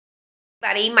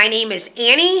My name is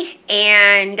Annie,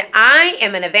 and I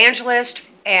am an evangelist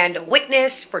and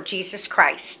witness for Jesus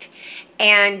Christ.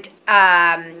 And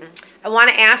I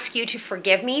want to ask you to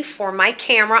forgive me for my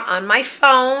camera on my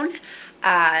phone.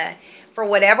 For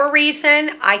whatever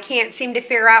reason, I can't seem to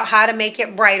figure out how to make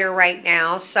it brighter right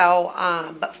now. So,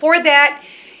 but for that,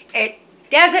 it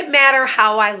doesn't matter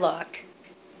how I look,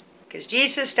 because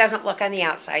Jesus doesn't look on the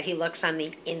outside, he looks on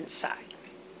the inside.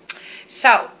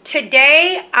 So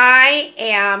today I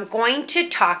am going to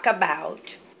talk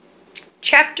about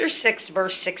chapter 6,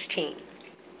 verse 16.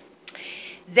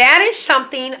 That is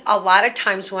something a lot of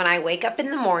times when I wake up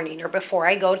in the morning or before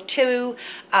I go to,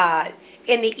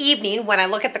 in the evening, when I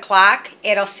look at the clock,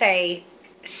 it'll say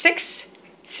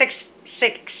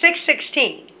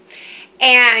 6:16.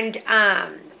 And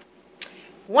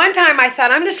one time I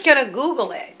thought, I'm just going to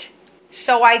Google it.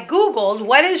 So I Googled,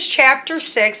 what is chapter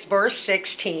 6, verse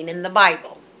 16 in the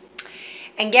Bible?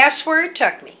 And guess where it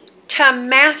took me? To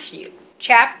Matthew,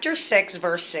 chapter 6,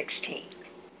 verse 16.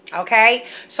 Okay?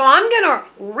 So I'm going to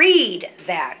read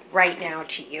that right now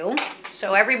to you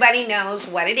so everybody knows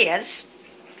what it is.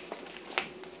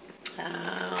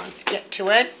 Let's get to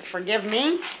it. Forgive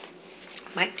me.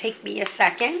 Might take me a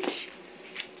second.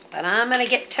 But I'm going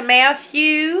to get to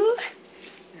Matthew.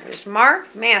 There's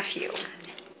Mark, Matthew.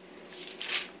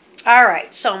 All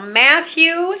right, so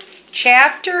Matthew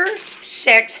chapter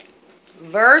 6,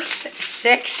 verse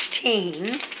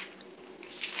 16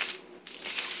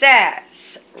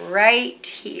 says right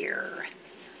here,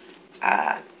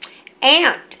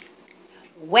 and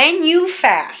when you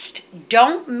fast,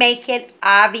 don't make it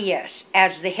obvious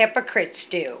as the hypocrites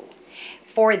do,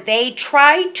 for they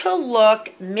try to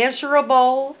look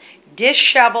miserable,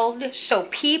 disheveled, so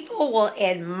people will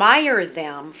admire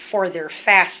them for their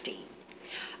fasting.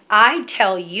 I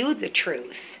tell you the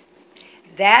truth.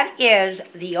 That is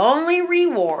the only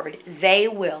reward they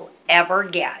will ever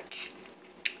get.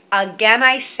 Again,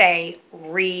 I say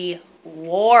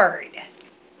reward.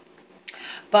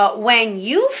 But when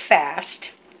you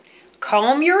fast,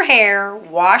 comb your hair,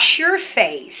 wash your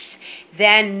face,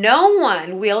 then no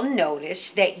one will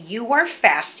notice that you are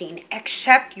fasting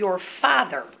except your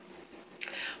Father.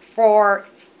 For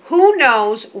who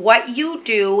knows what you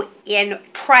do in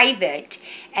private,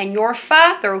 and your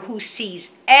Father who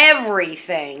sees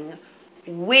everything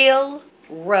will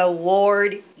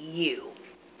reward you.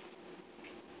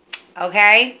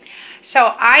 Okay?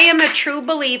 So I am a true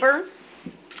believer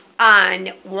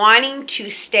on wanting to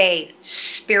stay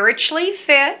spiritually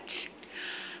fit,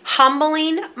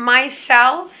 humbling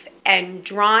myself, and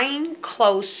drawing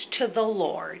close to the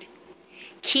Lord,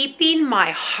 keeping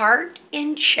my heart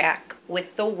in check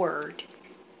with the Word,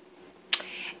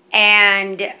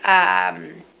 and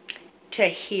to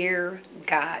hear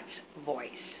God's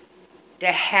voice, to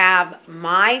have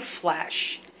my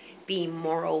flesh be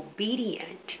more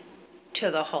obedient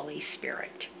to the Holy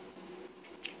Spirit.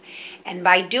 And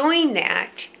by doing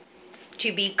that,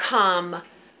 to become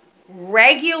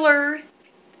regular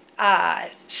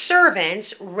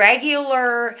servants,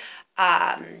 regular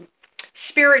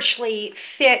spiritually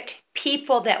fit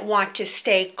people that want to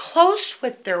stay close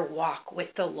with their walk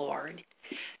with the Lord.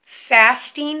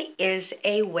 Fasting is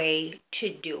a way to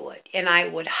do it, and I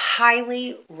would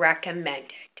highly recommend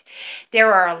it.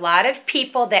 There are a lot of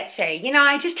people that say, you know,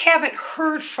 I just haven't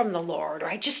heard from the Lord, or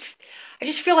I just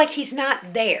feel like he's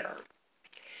not there.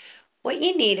 What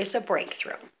you need is a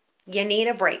breakthrough. You need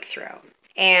a breakthrough.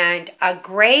 And a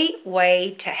great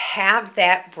way to have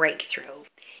that breakthrough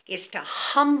is to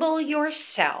humble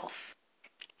yourself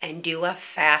and do a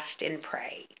fast and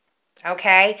pray.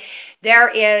 Okay? There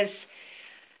is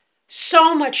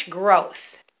so much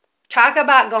growth. Talk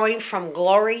about going from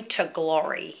glory to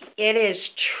glory. It is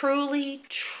truly,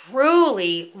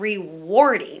 truly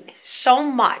rewarding so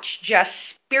much just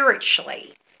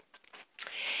spiritually.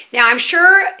 Now, I'm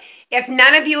sure if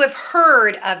none of you have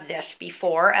heard of this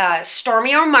before,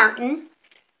 Stormy O'Martin,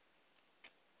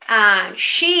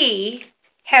 she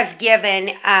has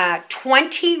given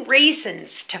 20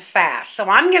 reasons to fast. So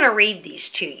I'm going to read these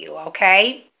to you,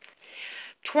 okay?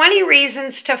 20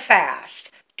 reasons to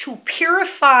fast: to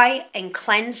purify and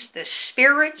cleanse the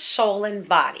spirit, soul, and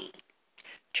body,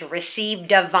 to receive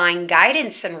divine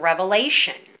guidance and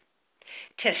revelation,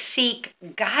 to seek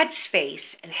God's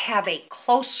face and have a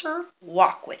closer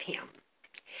walk with him,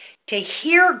 to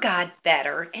hear God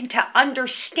better and to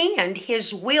understand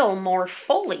his will more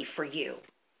fully for you,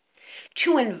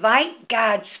 to invite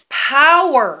God's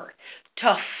power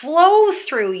to flow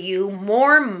through you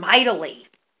more mightily,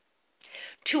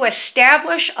 to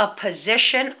establish a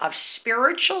position of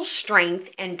spiritual strength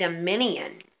and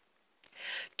dominion,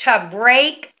 to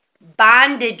break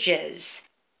bondages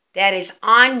that is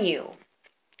on you,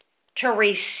 to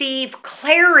receive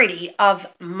clarity of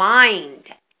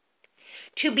mind,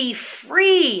 to be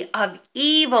free of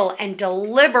evil and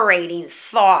deliberating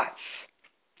thoughts,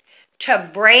 to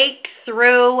break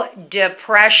through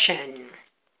depression,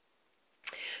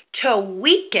 to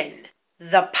weaken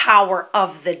the power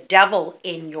of the devil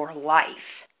in your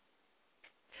life,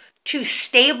 to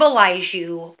stabilize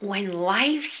you when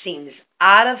life seems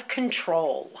out of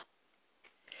control,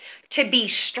 to be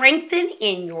strengthened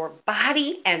in your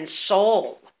body and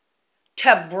soul,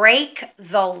 to break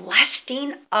the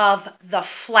lusting of the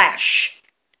flesh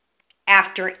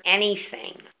after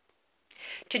anything,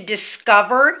 to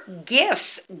discover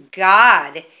gifts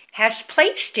God has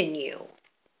placed in you,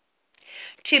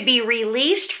 to be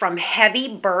released from heavy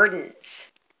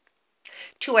burdens,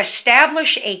 to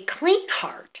establish a clean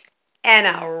heart and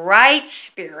a right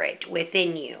spirit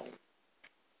within you,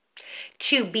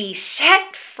 to be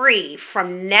set free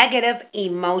from negative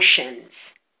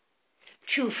emotions,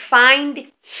 to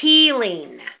find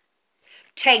healing,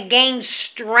 to gain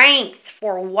strength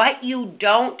for what you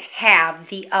don't have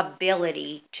the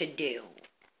ability to do.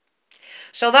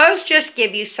 So those just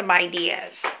give you some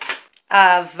ideas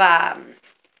of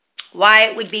why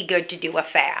it would be good to do a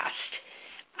fast.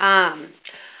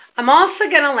 I'm also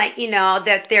going to let you know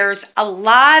that there's a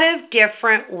lot of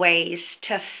different ways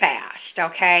to fast,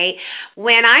 okay?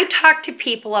 When I talk to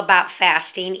people about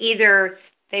fasting, either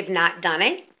they've not done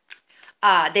it,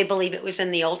 they believe it was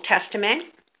in the Old Testament,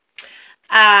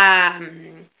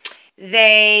 it's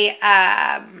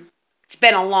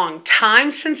been a long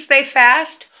time since they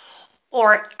fast,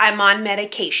 or I'm on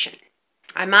medication.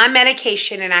 I'm on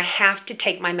medication and I have to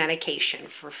take my medication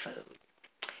for food,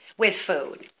 with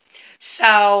food.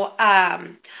 So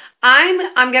I'm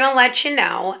going to let you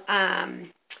know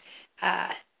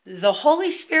the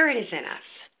Holy Spirit is in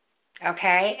us,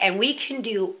 okay? And we can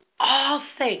do all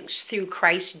things through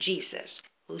Christ Jesus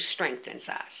who strengthens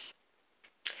us.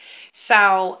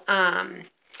 So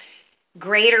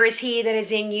greater is he that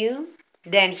is in you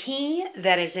than he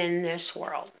that is in this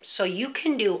world. So you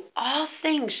can do all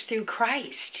things through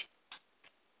Christ.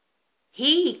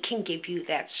 He can give you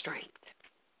that strength.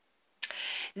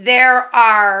 There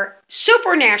are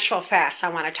supernatural fasts I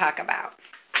want to talk about.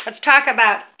 Let's talk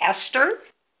about Esther,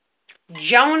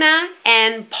 Jonah,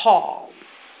 and Paul.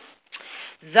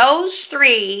 Those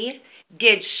three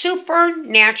did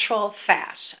supernatural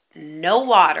fasts. No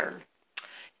water,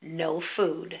 no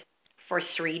food for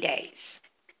 3 days.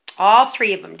 All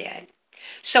three of them did.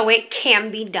 So it can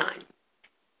be done.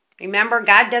 Remember,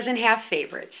 God doesn't have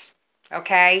favorites.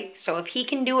 Okay, so if he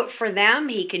can do it for them,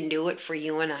 he can do it for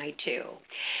you and I too.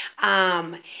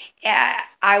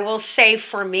 I will say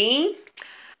for me,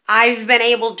 I've been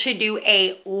able to do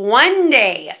a 1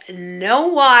 day, no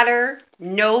water,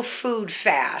 no food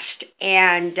fast.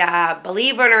 And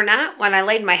believe it or not, when I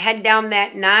laid my head down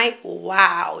that night,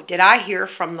 wow, did I hear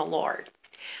from the Lord.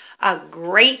 A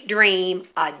great dream,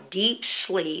 a deep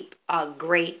sleep, a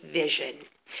great vision.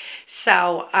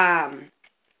 So,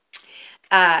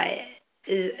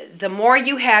 the more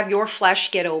you have your flesh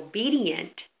get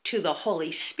obedient to the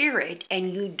Holy Spirit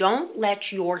and you don't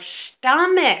let your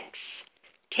stomachs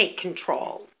take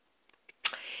control,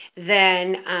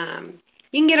 then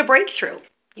you can get a breakthrough.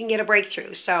 You can get a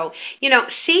breakthrough. So,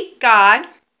 seek God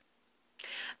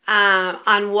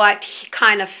on what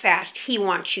kind of fast he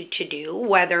wants you to do,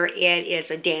 whether it is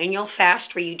a Daniel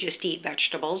fast where you just eat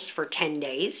vegetables for 10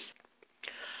 days.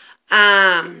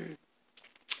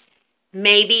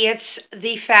 Maybe it's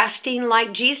the fasting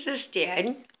like Jesus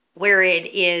did, where it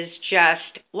is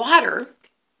just water,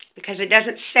 because it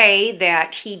doesn't say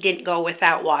that he didn't go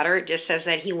without water. It just says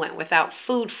that he went without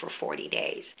food for 40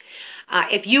 days.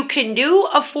 If you can do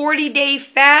a 40-day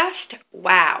fast,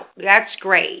 wow, that's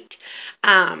great.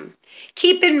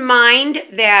 Keep in mind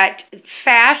that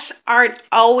fasts aren't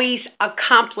always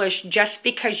accomplished just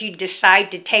because you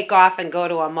decide to take off and go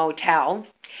to a motel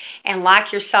and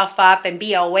lock yourself up and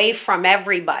be away from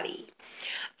everybody.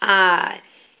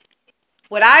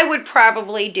 What I would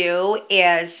probably do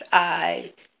is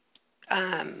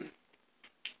not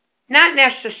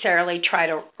necessarily try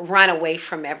to run away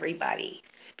from everybody,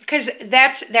 because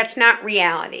that's not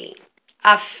reality.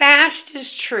 A fast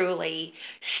is truly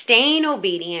staying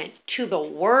obedient to the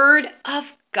Word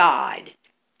of God,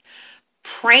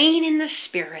 praying in the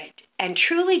Spirit, and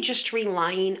truly just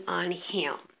relying on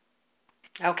Him.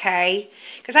 Okay?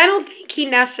 Because I don't think He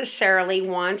necessarily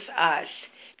wants us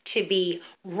to be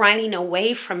running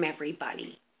away from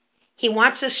everybody. He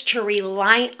wants us to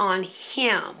rely on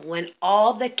Him when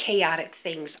all the chaotic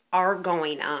things are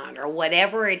going on, or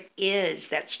whatever it is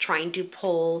that's trying to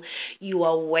pull you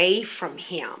away from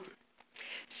Him.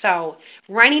 So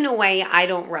running away, I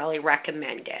don't really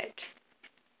recommend it.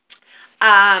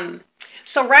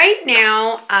 So right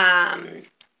now, I'm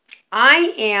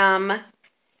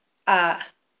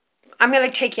going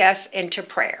to take us into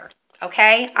prayer.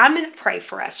 Okay, I'm going to pray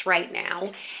for us right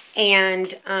now,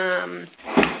 and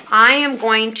I am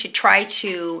going to try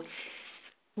to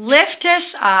lift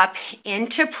us up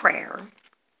into prayer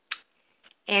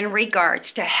in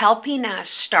regards to helping us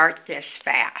start this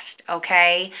fast.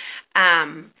 Okay,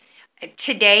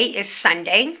 today is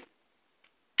Sunday,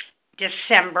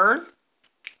 December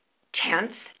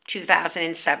 10th,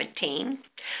 2017.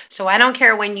 So I don't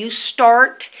care when you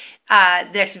start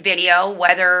this video,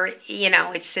 whether,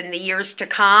 it's in the years to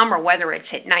come or whether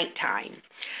it's at nighttime.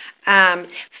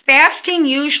 Fasting,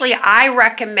 usually I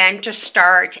recommend to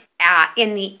start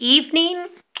in the evening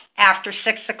after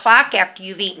 6 o'clock, after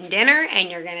you've eaten dinner, and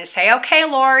you're going to say, okay,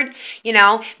 Lord,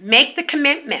 make the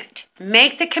commitment.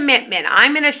 Make the commitment.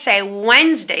 I'm going to say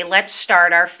Wednesday, let's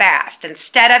start our fast.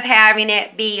 Instead of having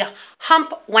it be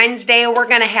Hump Wednesday, we're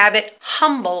going to have it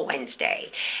Humble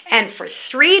Wednesday. And for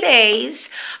 3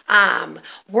 days,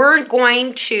 we're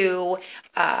going to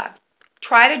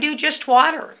try to do just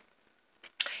water.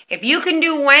 If you can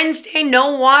do Wednesday,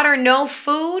 no water, no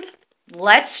food,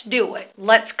 let's do it.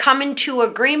 Let's come into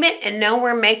agreement and know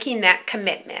we're making that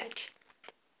commitment.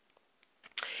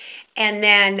 And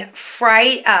then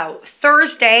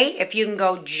Thursday, if you can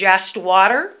go just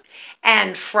water,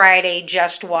 and Friday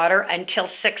just water until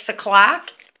 6 o'clock,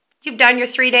 you've done your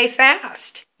 3-day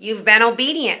fast. You've been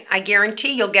obedient. I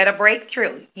guarantee you'll get a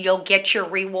breakthrough. You'll get your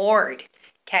reward.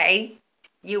 Okay?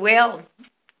 You will.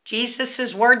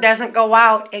 Jesus' word doesn't go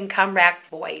out and come back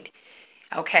void.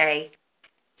 Okay?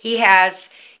 He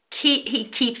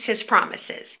keeps his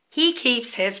promises. He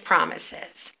keeps his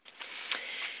promises.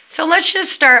 So let's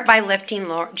just start by lifting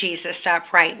Lord Jesus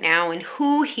up right now and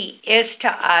who he is to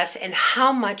us and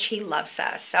how much he loves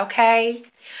us, okay?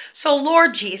 So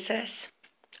Lord Jesus,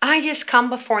 I just come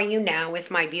before you now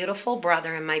with my beautiful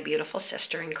brother and my beautiful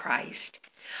sister in Christ.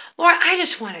 Lord, I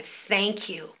just want to thank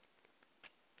you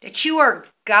that you are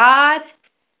God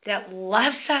that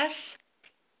loves us,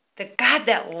 the God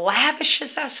that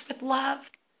lavishes us with love,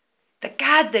 the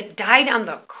God that died on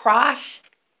the cross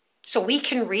so we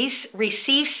can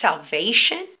receive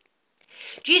salvation.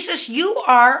 Jesus, you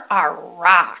are our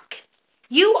rock.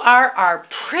 You are our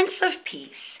Prince of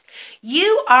Peace.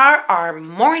 You are our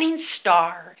morning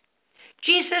star.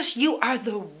 Jesus, you are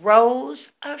the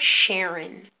Rose of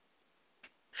Sharon.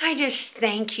 I just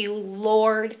thank you,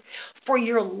 Lord, for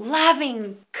your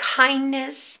loving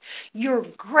kindness, your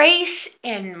grace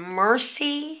and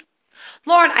mercy.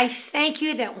 Lord, I thank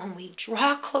you that when we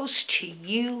draw close to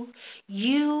you,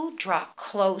 you draw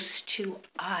close to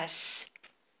us.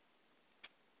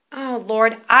 Oh,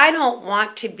 Lord, I don't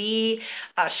want to be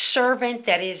a servant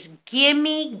that is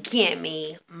gimme,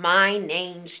 gimme, my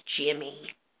name's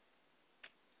Jimmy.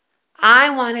 I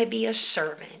want to be a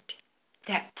servant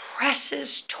that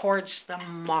presses towards the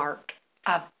mark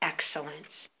of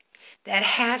excellence, that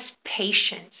has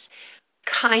patience,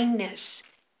 kindness,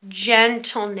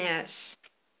 gentleness,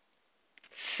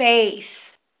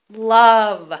 faith,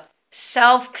 love,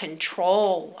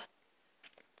 self-control.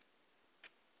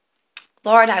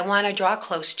 Lord, I want to draw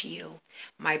close to you.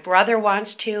 My brother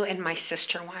wants to, and my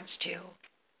sister wants to.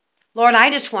 Lord, I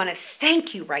just want to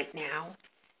thank you right now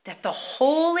that the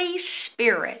Holy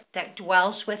Spirit that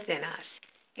dwells within us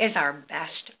is our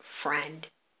best friend.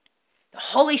 The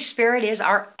Holy Spirit is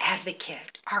our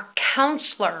advocate, our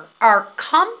counselor, our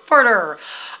comforter,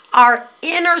 our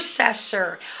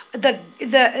intercessor.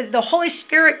 The Holy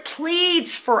Spirit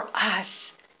pleads for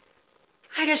us.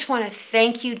 I just want to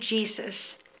thank you,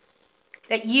 Jesus,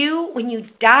 that you, when you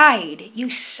died, you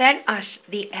sent us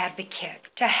the advocate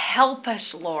to help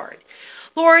us, Lord.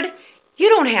 Lord, you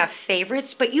don't have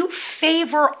favorites, but you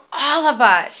favor all of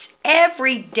us.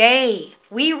 Every day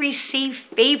we receive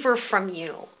favor from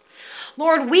you.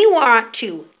 Lord, we want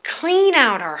to clean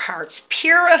out our hearts,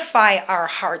 purify our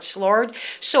hearts, Lord,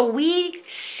 so we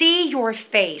see your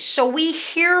face, so we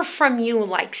hear from you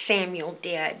like Samuel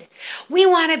did. We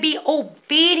want to be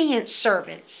obedient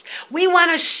servants. We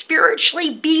want to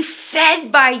spiritually be fed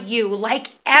by you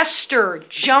like Esther,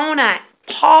 Jonah,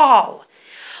 Paul.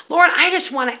 Lord, I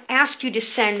just want to ask you to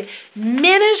send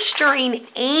ministering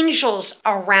angels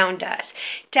around us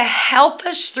to help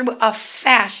us through a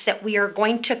fast that we are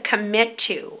going to commit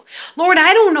to. Lord,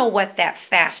 I don't know what that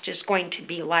fast is going to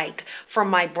be like for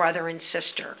my brother and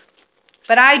sister,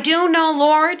 But I do know,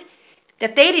 Lord,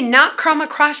 that they did not come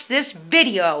across this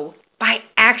video by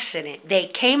accident. They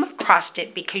came across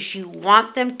it because you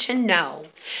want them to know.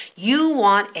 You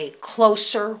want a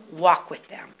closer walk with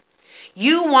them.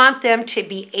 You want them to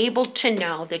be able to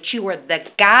know that you are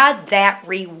the God that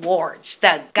rewards,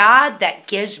 the God that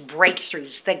gives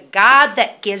breakthroughs, the God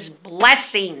that gives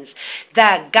blessings,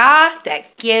 the God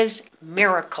that gives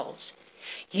miracles.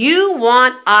 You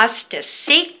want us to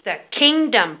seek the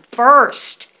kingdom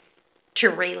first, to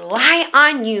rely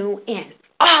on you in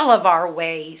all of our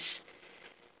ways.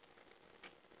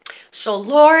 So,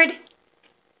 Lord,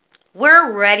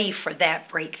 we're ready for that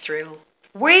breakthrough.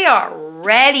 We are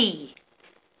ready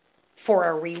for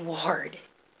a reward.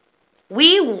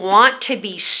 We want to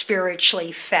be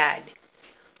spiritually fed.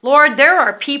 Lord, there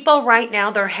are people right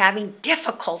now that are having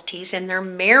difficulties in their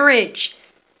marriage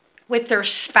with their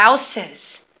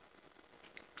spouses.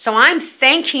 So I'm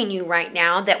thanking you right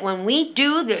now that when we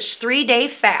do this 3-day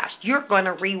fast, you're going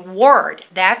to reward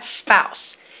that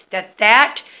spouse,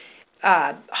 that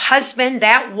husband,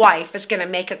 that wife is going to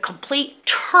make a complete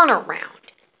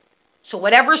turnaround. So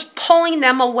whatever's pulling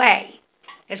them away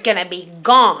is going to be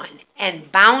gone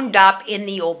and bound up in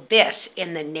the abyss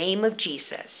in the name of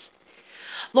Jesus.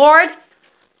 Lord,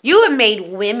 you have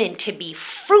made women to be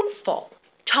fruitful,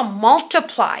 to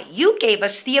multiply. You gave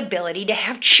us the ability to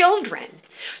have children.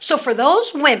 So for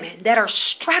those women that are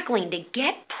struggling to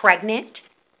get pregnant,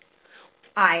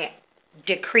 I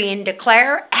decree and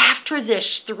declare after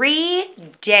this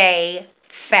 3-day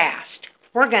fast,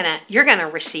 you're going to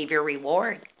receive your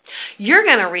reward. You're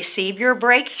going to receive your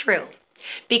breakthrough.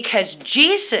 Because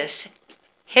Jesus,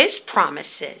 his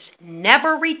promises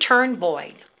never return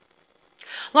void.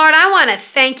 Lord, I want to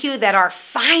thank you that our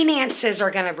finances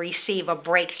are going to receive a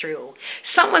breakthrough.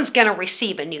 Someone's going to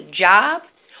receive a new job.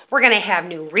 We're going to have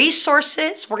new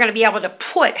resources. We're going to be able to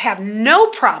have no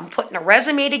problem putting a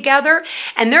resume together.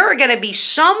 And there are going to be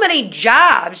so many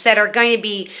jobs that are going to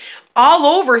be all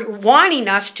over wanting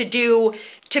us to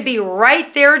be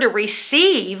right there to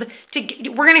receive.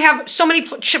 We're going to have so many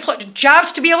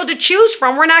jobs to be able to choose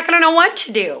from. We're not going to know what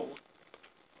to do.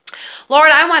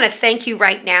 Lord, I want to thank you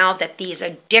right now that these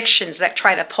addictions that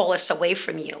try to pull us away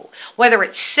from you, whether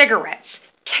it's cigarettes,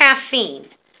 caffeine,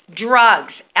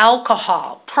 drugs,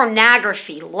 alcohol,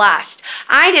 pornography, lust,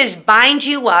 I just bind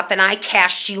you up and I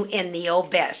cast you in the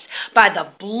abyss by the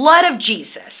blood of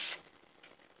Jesus.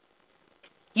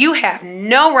 You have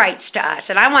no rights to us.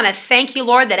 And I want to thank you,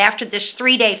 Lord, that after this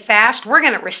 3-day fast, we're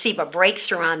going to receive a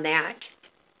breakthrough on that.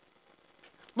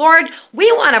 Lord,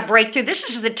 we want a breakthrough. This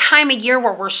is the time of year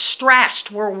where we're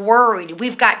stressed, we're worried,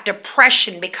 we've got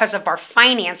depression because of our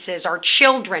finances, our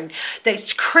children.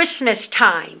 It's Christmas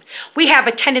time. We have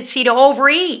a tendency to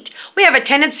overeat. We have a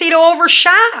tendency to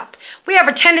overshop. We have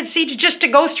a tendency to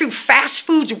go through fast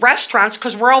foods restaurants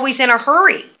because we're always in a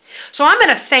hurry. So I'm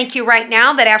going to thank you right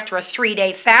now that after a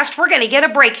 3-day fast, we're going to get a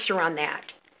breakthrough on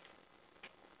that.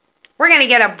 We're going to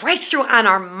get a breakthrough on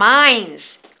our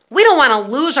minds. We don't want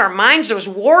to lose our minds. Those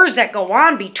wars that go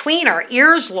on between our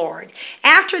ears, Lord.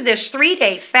 After this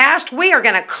 3-day fast, we are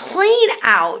going to clean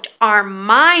out our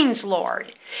minds,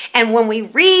 Lord. And when we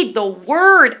read the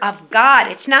Word of God,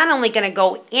 it's not only going to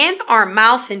go in our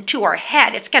mouth and to our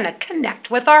head, it's going to connect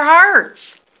with our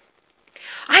hearts.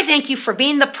 I thank you for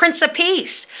being the Prince of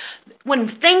Peace.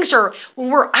 When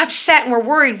we're upset and we're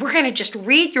worried, we're going to just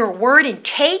read your word and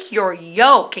take your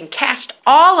yoke and cast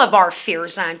all of our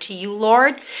fears onto you,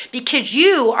 Lord, because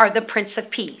you are the Prince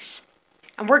of Peace.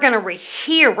 And we're going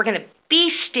to be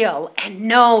still and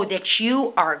know that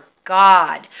you are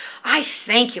God. I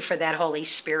thank you for that, Holy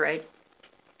Spirit.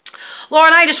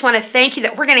 Lord, I just want to thank you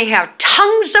that we're going to have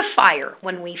tongues of fire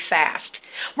when we fast.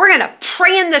 We're going to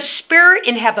pray in the Spirit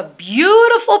and have a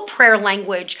beautiful prayer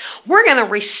language. We're going to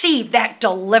receive that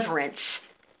deliverance.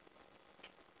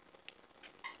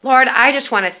 Lord, I just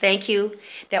want to thank you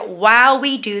that while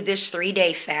we do this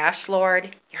 3-day fast,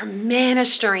 Lord, your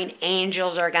ministering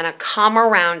angels are going to come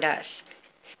around us,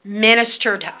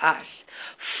 minister to us,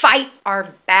 fight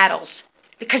our battles.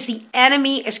 Because the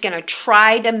enemy is going to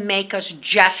try to make us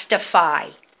justify.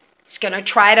 He's going to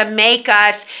try to make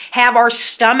us have our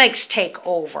stomachs take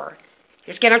over.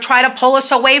 He's going to try to pull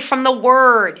us away from the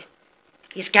Word.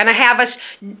 He's going to have us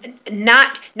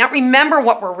not remember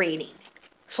what we're reading.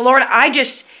 So Lord, I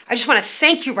just want to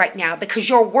thank you right now because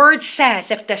your Word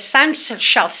says, if the Son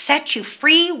shall set you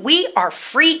free, we are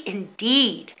free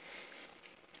indeed.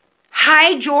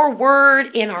 Hide your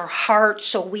word in our hearts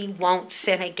so we won't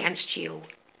sin against you.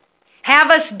 Have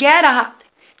us get up,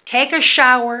 take a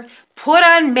shower, put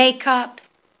on makeup,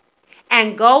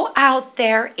 and go out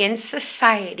there in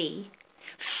society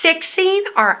fixing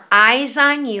our eyes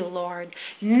on you, Lord,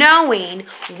 knowing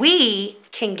we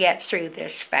can get through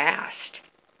this fast.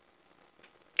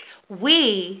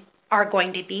 We are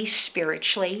going to be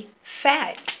spiritually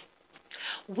fed.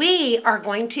 We are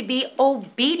going to be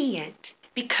obedient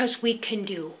because we can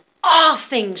do all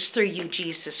things through you,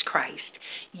 Jesus Christ.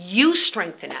 You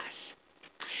strengthen us.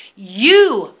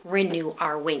 You renew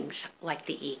our wings like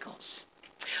the eagles.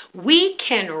 We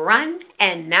can run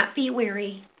and not be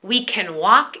weary. We can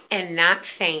walk and not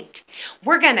faint.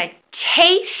 We're going to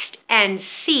taste and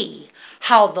see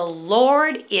how the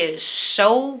Lord is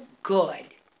so good.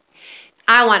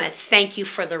 I want to thank you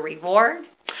for the reward.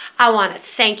 I want to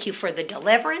thank you for the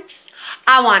deliverance.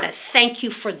 I want to thank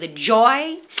you for the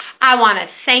joy. I want to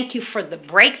thank you for the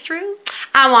breakthrough.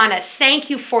 I want to thank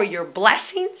you for your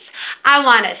blessings. I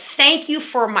want to thank you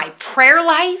for my prayer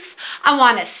life. I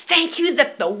want to thank you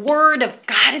that the Word of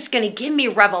God is going to give me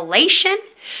revelation.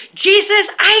 Jesus,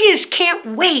 I just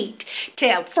can't wait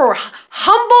for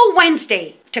Humble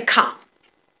Wednesday to come,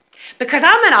 because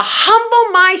I'm going to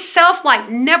humble myself like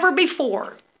never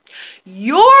before.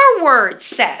 Your word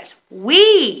says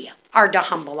we are to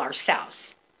humble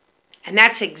ourselves. And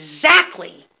that's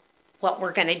exactly what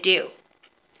we're going to do.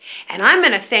 And I'm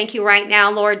going to thank you right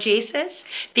now, Lord Jesus,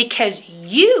 because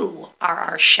you are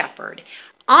our shepherd.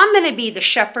 I'm going to be the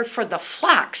shepherd for the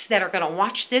flocks that are going to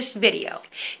watch this video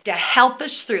to help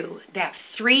us through that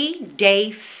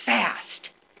 3-day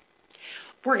fast.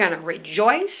 We're going to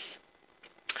rejoice.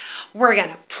 We're going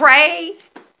to pray.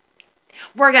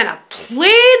 We're going to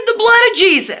plead the blood of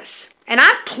Jesus. And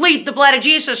I plead the blood of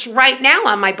Jesus right now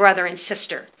on my brother and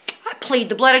sister. I plead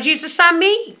the blood of Jesus on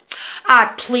me.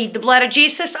 I plead the blood of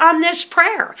Jesus on this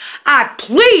prayer. I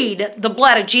plead the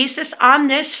blood of Jesus on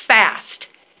this fast.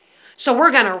 So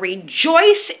we're going to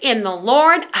rejoice in the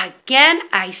Lord. Again,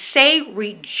 I say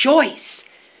rejoice.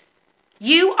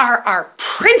 You are our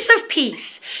Prince of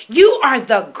Peace. You are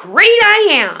the great I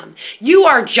am. You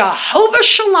are Jehovah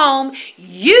Shalom.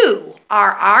 You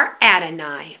are our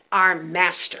Adonai, our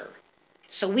Master.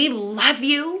 So we love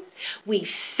you. We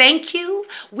thank you.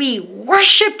 We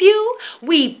worship you.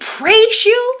 We praise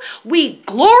you. We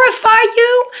glorify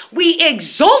you. We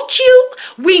exalt you.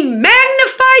 We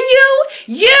magnify you.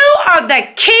 You are the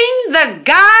King, the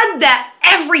God, that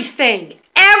everything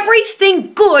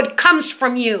good comes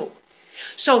from you.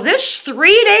 So this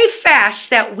 3-day fast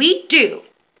that we do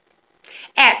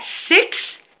at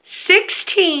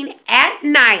 6:16 at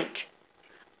night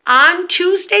on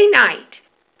Tuesday night,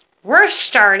 we're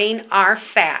starting our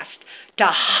fast to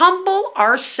humble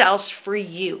ourselves for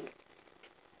you.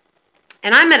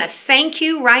 And I'm going to thank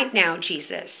you right now,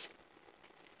 Jesus.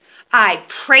 I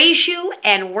praise you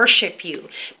and worship you,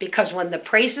 because when the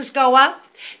praises go up,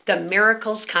 the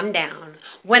miracles come down.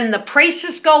 When the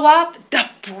praises go up, the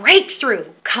breakthrough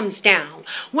comes down.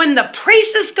 When the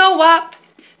praises go up,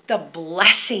 the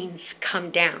blessings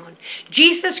come down.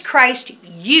 Jesus Christ,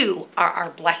 you are our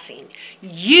blessing.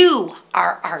 You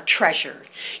are our treasure.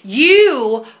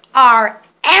 You are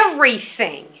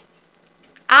everything.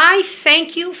 I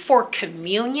thank you for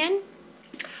communion.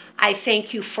 I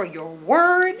thank you for your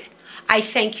word. I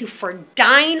thank you for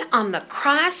dying on the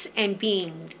cross and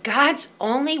being God's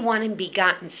only one and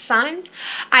begotten Son.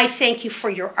 I thank you for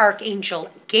your Archangel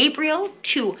Gabriel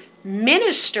to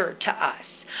minister to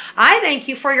us. I thank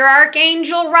you for your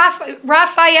Archangel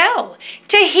Raphael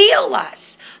to heal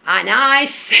us. And I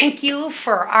thank you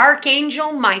for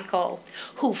Archangel Michael,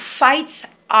 who fights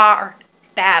our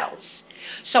battles.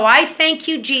 So I thank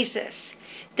you, Jesus,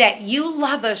 that you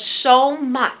love us so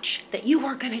much that you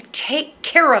are going to take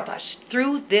care of us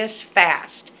through this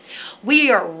fast.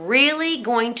 We are really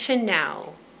going to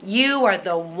know you are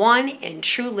the one and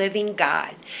true living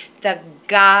God, the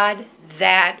God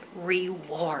that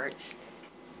rewards.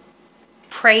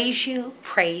 Praise you,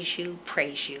 praise you,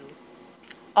 praise you.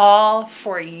 All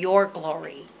for your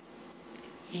glory.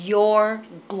 Your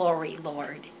glory,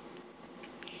 Lord.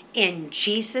 In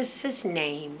Jesus'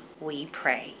 name we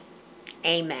pray.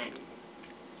 Amen.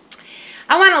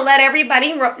 I want to let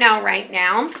everybody know right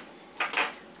now,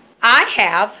 I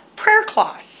have prayer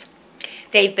cloths.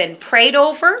 They've been prayed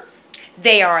over.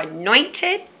 They are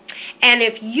anointed. And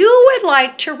if you would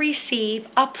like to receive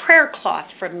a prayer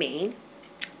cloth from me,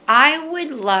 I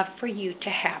would love for you to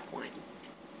have one.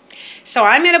 So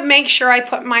I'm going to make sure I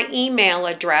put my email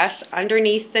address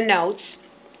underneath the notes.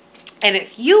 And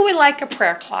if you would like a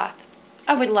prayer cloth,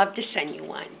 I would love to send you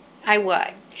one. I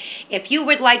would. If you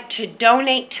would like to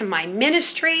donate to my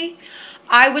ministry,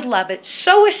 I would love it.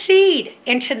 Sow a seed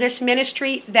into this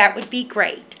ministry. That would be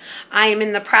great. I am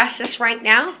in the process right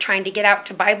now trying to get out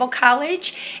to Bible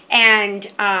college and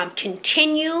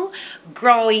continue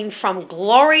growing from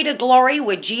glory to glory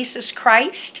with Jesus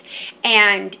Christ.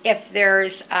 And if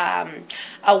there's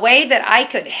a way that I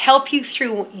could help you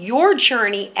through your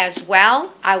journey as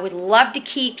well, I would love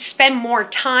to spend more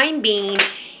time being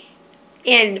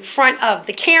in front of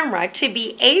the camera to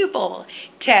be able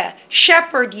to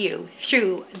shepherd you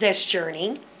through this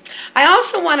journey. I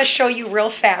also want to show you real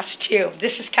fast too.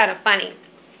 This is kind of funny.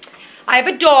 I have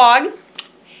a dog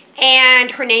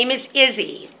and her name is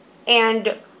Izzy,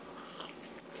 and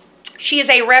she is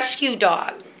a rescue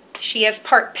dog. She is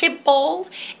part pit bull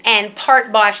and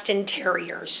part Boston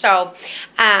Terrier. So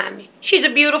she's a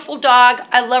beautiful dog.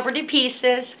 I love her to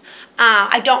pieces.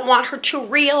 I don't want her to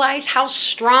realize how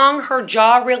strong her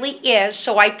jaw really is,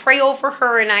 so I pray over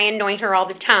her and I anoint her all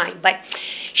the time. But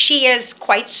she is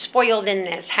quite spoiled in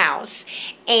this house,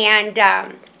 and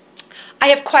I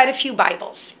have quite a few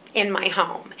Bibles in my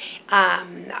home.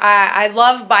 I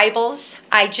love Bibles.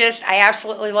 I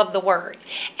absolutely love the Word.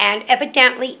 And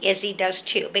evidently Izzy does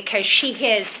too, because she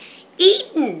has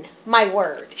eaten my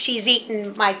Word. She's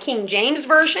eaten my King James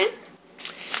Version.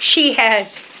 She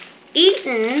has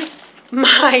eaten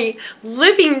my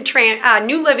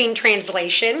New Living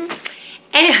Translation,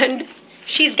 and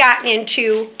she's gotten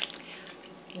into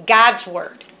God's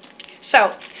Word.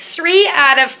 So 3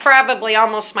 out of probably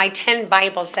almost my 10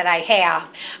 Bibles that I have,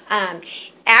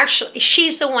 actually,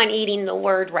 she's the one eating the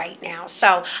Word right now.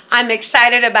 So I'm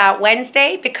excited about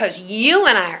Wednesday because you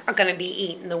and I are going to be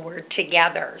eating the Word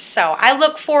together. So I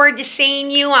look forward to seeing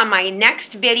you on my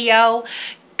next video.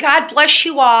 God bless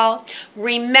you all.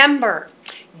 Remember,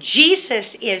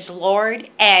 Jesus is Lord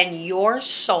and your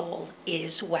soul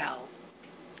is well.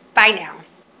 Bye now.